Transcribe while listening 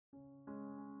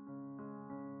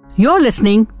You're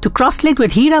listening to Crosslinked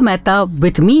with Hira Mehta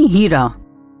with me, Hira.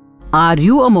 Are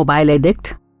you a mobile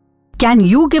addict? Can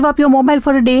you give up your mobile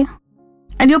for a day?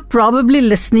 And you're probably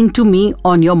listening to me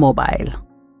on your mobile.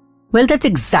 Well, that's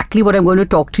exactly what I'm going to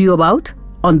talk to you about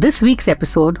on this week's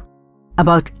episode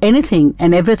about anything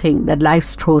and everything that life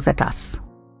throws at us.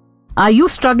 Are you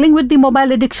struggling with the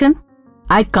mobile addiction?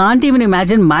 I can't even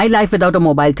imagine my life without a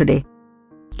mobile today.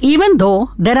 Even though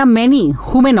there are many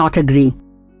who may not agree,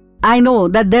 I know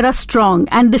that there are strong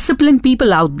and disciplined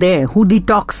people out there who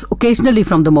detox occasionally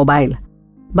from the mobile.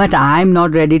 But I'm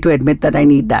not ready to admit that I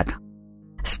need that.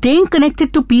 Staying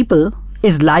connected to people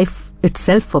is life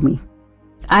itself for me.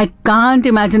 I can't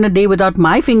imagine a day without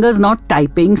my fingers not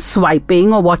typing,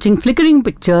 swiping, or watching flickering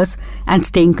pictures and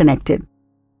staying connected.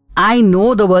 I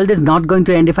know the world is not going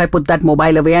to end if I put that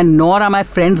mobile away, and nor are my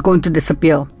friends going to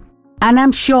disappear. And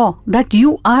I'm sure that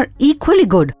you are equally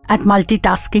good at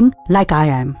multitasking like I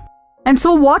am. And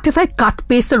so what if I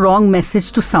cut-paste the wrong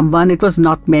message to someone it was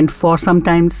not meant for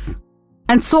sometimes?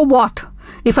 And so what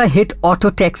if I hit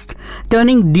auto-text,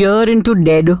 turning dear into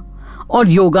dead or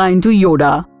yoga into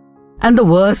Yoda? And the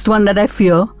worst one that I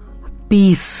fear,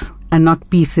 peace and not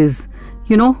pieces.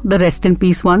 You know, the rest in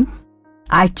peace one?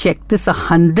 I checked this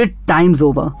 100 times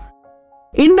over.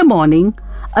 In the morning,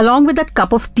 along with that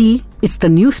cup of tea, it's the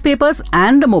newspapers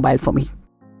and the mobile for me.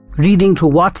 Reading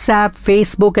through WhatsApp,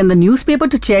 Facebook and the newspaper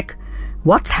to check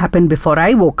what's happened before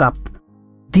I woke up.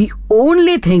 The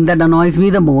only thing that annoys me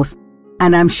the most,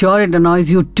 and I'm sure it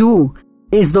annoys you too,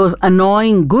 is those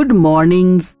annoying good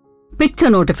mornings, picture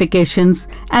notifications,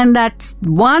 and that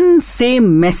one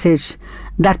same message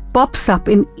that pops up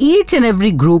in each and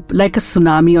every group like a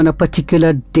tsunami on a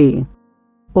particular day.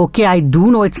 Okay, I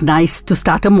do know it's nice to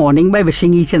start a morning by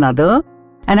wishing each another,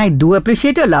 and I do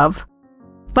appreciate your love,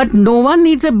 but no one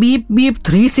needs a beep beep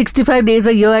 365 days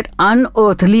a year at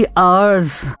unearthly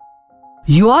hours.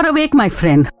 You are awake, my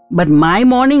friend, but my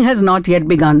morning has not yet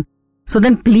begun. So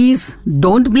then please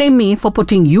don't blame me for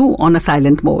putting you on a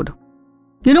silent mode.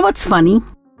 You know what's funny?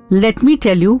 Let me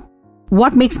tell you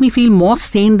what makes me feel more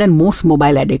sane than most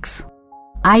mobile addicts.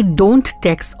 I don't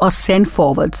text or send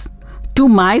forwards to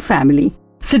my family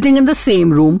sitting in the same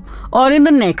room or in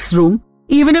the next room,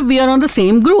 even if we are on the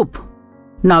same group.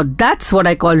 Now that's what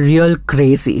I call real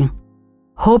crazy.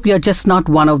 Hope you're just not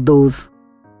one of those.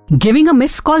 Giving a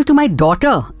missed call to my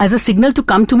daughter as a signal to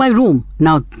come to my room.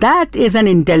 Now that is an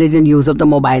intelligent use of the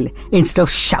mobile instead of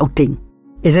shouting.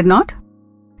 Is it not?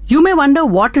 You may wonder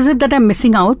what is it that I'm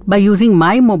missing out by using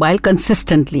my mobile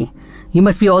consistently. You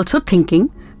must be also thinking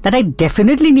that I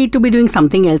definitely need to be doing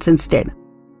something else instead.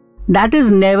 That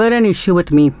is never an issue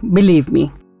with me, believe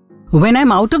me. When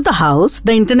I'm out of the house,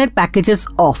 the internet package is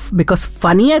off because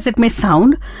funny as it may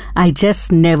sound, I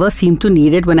just never seem to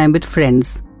need it when I'm with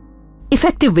friends.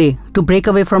 Effective way to break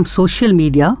away from social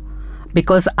media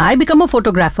because I become a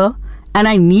photographer and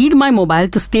I need my mobile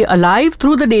to stay alive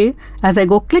through the day as I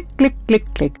go click, click,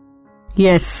 click, click.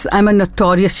 Yes, I'm a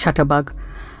notorious shutterbug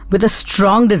with a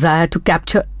strong desire to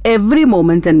capture every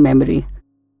moment and memory.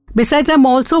 Besides, I'm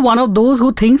also one of those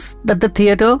who thinks that the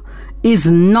theatre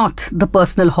is not the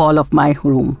personal hall of my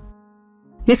room.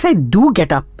 Yes, I do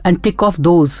get up and tick off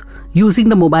those using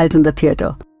the mobiles in the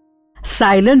theatre.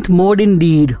 Silent mode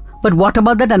indeed. But what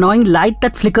about that annoying light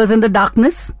that flickers in the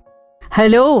darkness?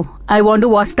 Hello, I want to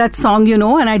watch that song,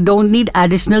 and I don't need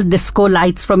additional disco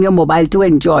lights from your mobile to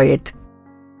enjoy it.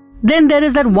 Then there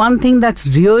is that one thing that's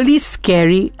really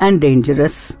scary and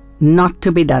dangerous, not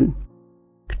to be done.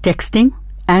 Texting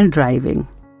and driving.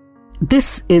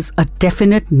 This is a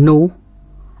definite no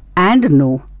and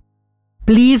no.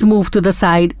 Please move to the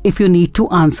side if you need to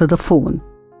answer the phone.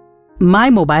 My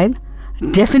mobile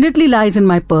definitely lies in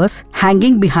my purse,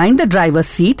 hanging behind the driver's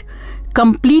seat,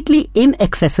 completely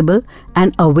inaccessible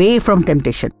and away from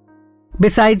temptation.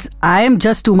 Besides, I am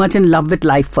just too much in love with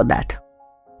life for that.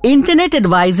 Internet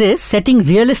advises setting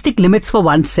realistic limits for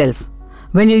oneself.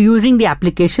 When you're using the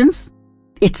applications,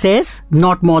 it says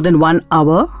not more than 1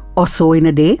 hour or so in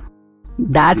a day.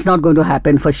 That's not going to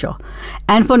happen for sure.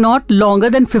 And for not longer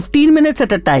than 15 minutes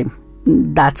at a time.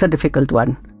 That's a difficult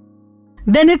one.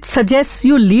 Then it suggests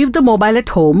you leave the mobile at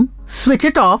home, switch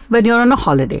it off when you're on a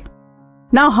holiday.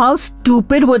 Now how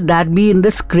stupid would that be in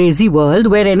this crazy world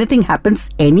where anything happens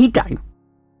anytime?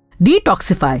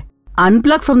 Detoxify,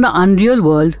 unplug from the unreal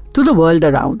world to the world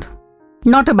around.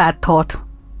 Not a bad thought.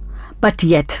 But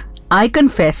yet, I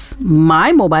confess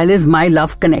my mobile is my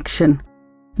love connection.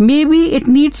 Maybe it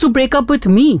needs to break up with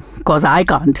me cause I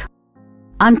can't.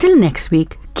 Until next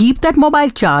week, keep that mobile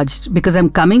charged because I'm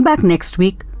coming back next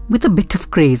week with a bit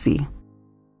of crazy.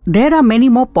 There are many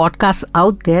more podcasts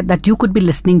out there that you could be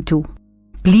listening to.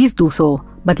 Please do so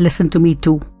but listen to me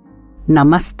too.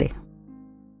 Namaste.